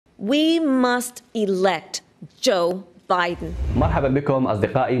We must elect Joe Biden. مرحبا بكم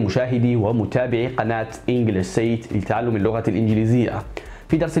أصدقائي مشاهدي ومتابعي قناة English لتعلم اللغة الإنجليزية.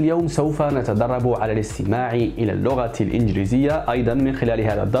 في درس اليوم سوف نتدرب على الاستماع إلى اللغة الإنجليزية. أيضا من خلال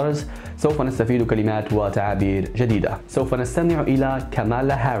هذا الدرس سوف نستفيد كلمات وتعابير جديدة. سوف نستمع إلى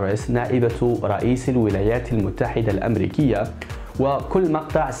كامالا هاريس نائبة رئيس الولايات المتحدة الأمريكية، وكل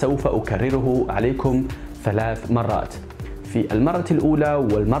مقطع سوف أكرره عليكم 3 مرات. في المرة الأولى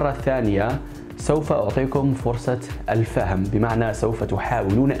والمرة الثانية سوف أعطيكم فرصة الفهم، بمعنى سوف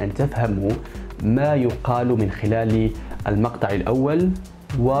تحاولون أن تفهموا ما يقال من خلال المقطع الأول،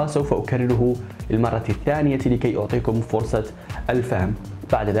 وسوف أكرره للمرة الثانية لكي أعطيكم فرصة الفهم.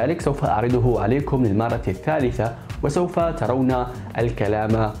 بعد ذلك سوف أعرضه عليكم للمرة الثالثة وسوف ترون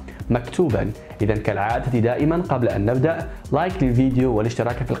الكلام مكتوبا. إذا كالعادة دائما قبل أن نبدأ لايك للفيديو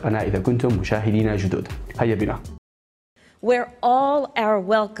والاشتراك في القناة إذا كنتم مشاهدين جدد. هيا بنا. Where all are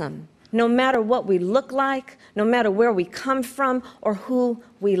welcome, no matter what we look like, no matter where we come from or who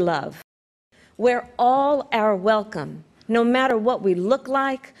we love. Where all are welcome, no matter what we look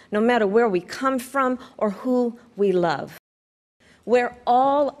like, no matter where we come from or who we love. Where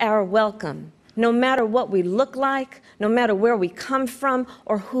all are welcome, no matter what we look like, no matter where we come from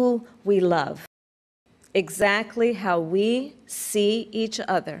or who we love. Exactly how we see each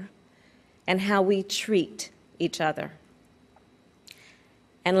other and how we treat each other.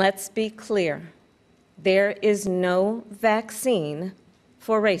 And let's be clear, there is no vaccine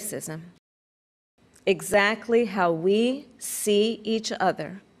for racism. Exactly how we see each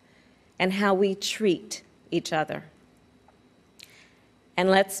other and how we treat each other. And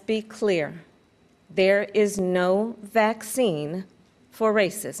let's be clear, there is no vaccine for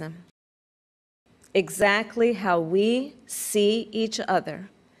racism. Exactly how we see each other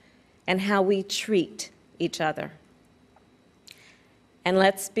and how we treat each other. And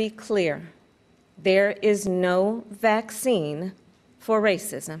let's be clear, there is no vaccine for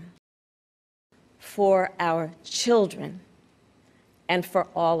racism. For our children and for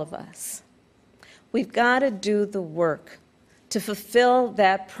all of us. We've got to do the work to fulfill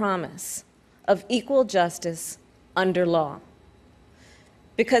that promise of equal justice under law.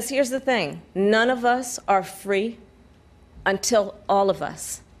 Because here's the thing, none of us are free until all of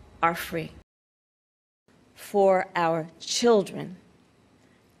us are free. For our children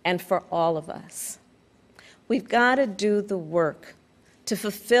and for all of us. We've got to do the work to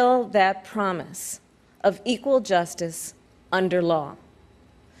fulfill that promise of equal justice under law.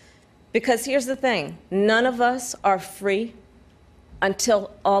 Because here's the thing, none of us are free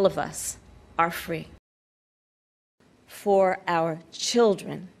until all of us are free. For our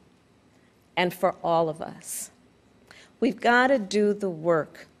children and for all of us. We've got to do the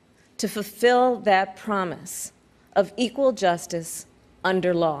work to fulfill that promise of equal justice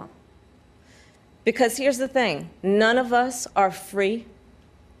under law. Because here's the thing, none of us are free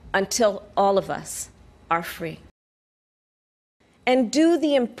until all of us are free. And do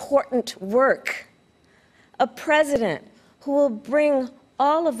the important work. A president who will bring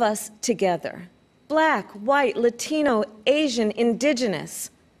all of us together, Black, white, Latino, Asian,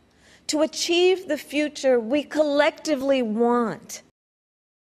 Indigenous, to achieve the future we collectively want.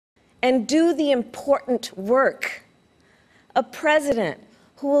 And do the important work. A president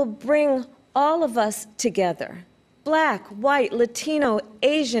who will bring all of us together, Black, white, Latino,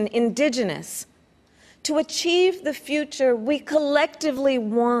 Asian, Indigenous, to achieve the future we collectively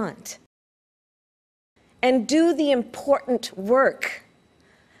want. And do the important work.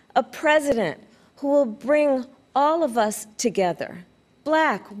 A president who will bring all of us together,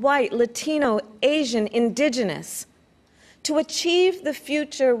 Black, white, Latino, Asian, Indigenous, to achieve the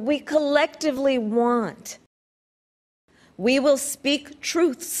future we collectively want. We will speak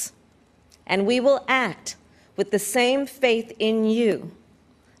truths, and we will act with the same faith in you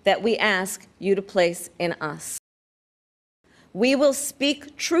that we ask you to place in us. We will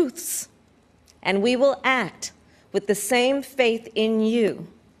speak truths, and we will act with the same faith in you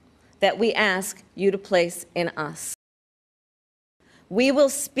that we ask you to place in us. We will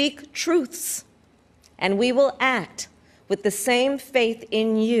speak truths, and we will act with the same faith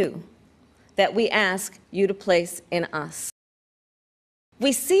in you that we ask you to place in us.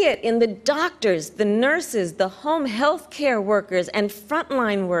 We see it in the doctors, the nurses, the home health care workers, and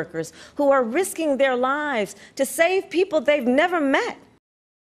frontline workers who are risking their lives to save people they've never met.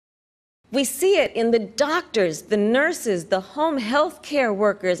 We see it in the doctors, the nurses, the home health care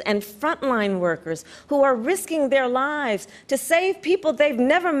workers, and frontline workers who are risking their lives to save people they've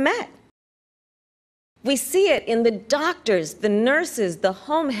never met. We see it in the doctors, the nurses, the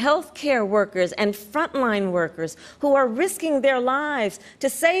home health care workers, and frontline workers who are risking their lives to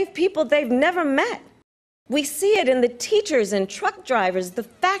save people they've never met. We see it in the teachers and truck drivers, the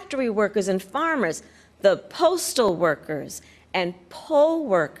factory workers and farmers, the postal workers and poll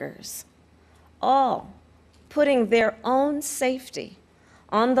workers, all putting their own safety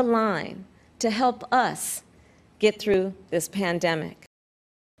on the line to help us get through this pandemic.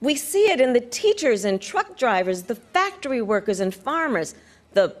 We see it in the teachers and truck drivers, the factory workers and farmers,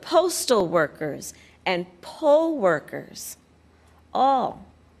 the postal workers and poll workers, all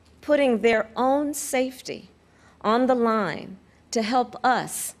putting their own safety on the line to help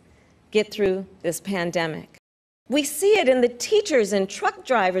us get through this pandemic. We see it in the teachers and truck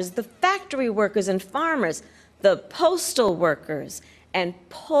drivers, the factory workers and farmers, the postal workers and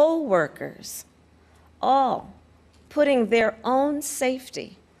poll workers, all putting their own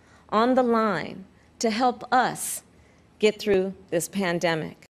safety on the line to help us get through this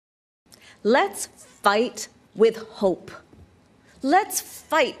pandemic. Let's fight with hope. Let's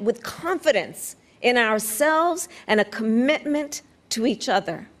fight with confidence in ourselves and a commitment to each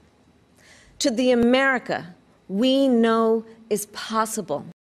other, to the America we know is possible.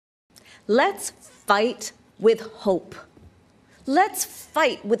 Let's fight with hope. Let's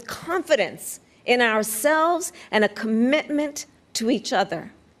fight with confidence in ourselves and a commitment to each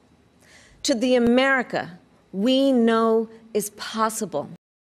other, to the America we know is possible.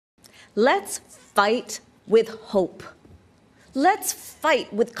 Let's fight with hope. Let's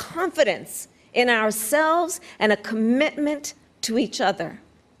fight with confidence in ourselves and a commitment to each other,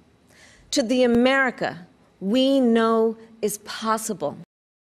 to the America we know is possible.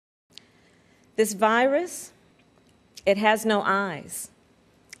 This virus, it has no eyes,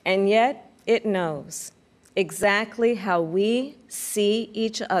 and yet it knows exactly how we see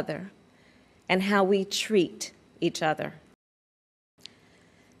each other and how we treat each other.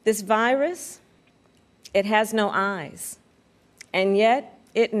 This virus, it has no eyes, and yet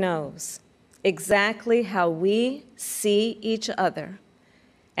it knows exactly how we see each other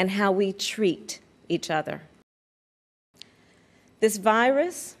and how we treat each other. This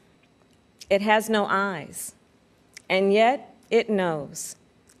virus, it has no eyes, and yet it knows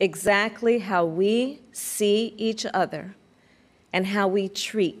exactly how we see each other and how we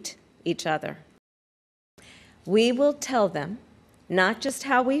treat each other. We will tell them not just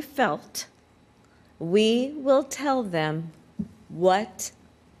how we felt, we will tell them what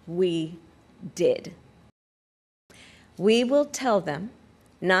we did. We will tell them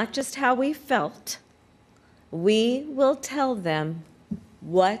not just how we felt, we will tell them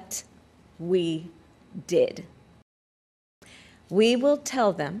what we did. We will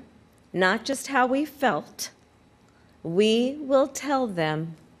tell them not just how we felt, we will tell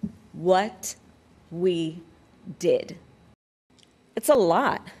them what we did. It's a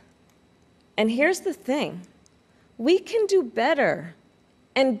lot. And here's the thing. We can do better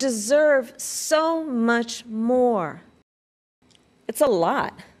and deserve so much more. It's a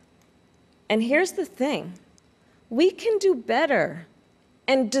lot. And here's the thing. We can do better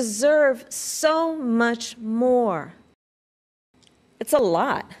and deserve so much more. It's a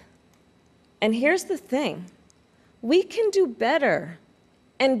lot. And here's the thing. We can do better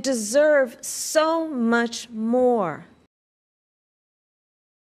and deserve so much more.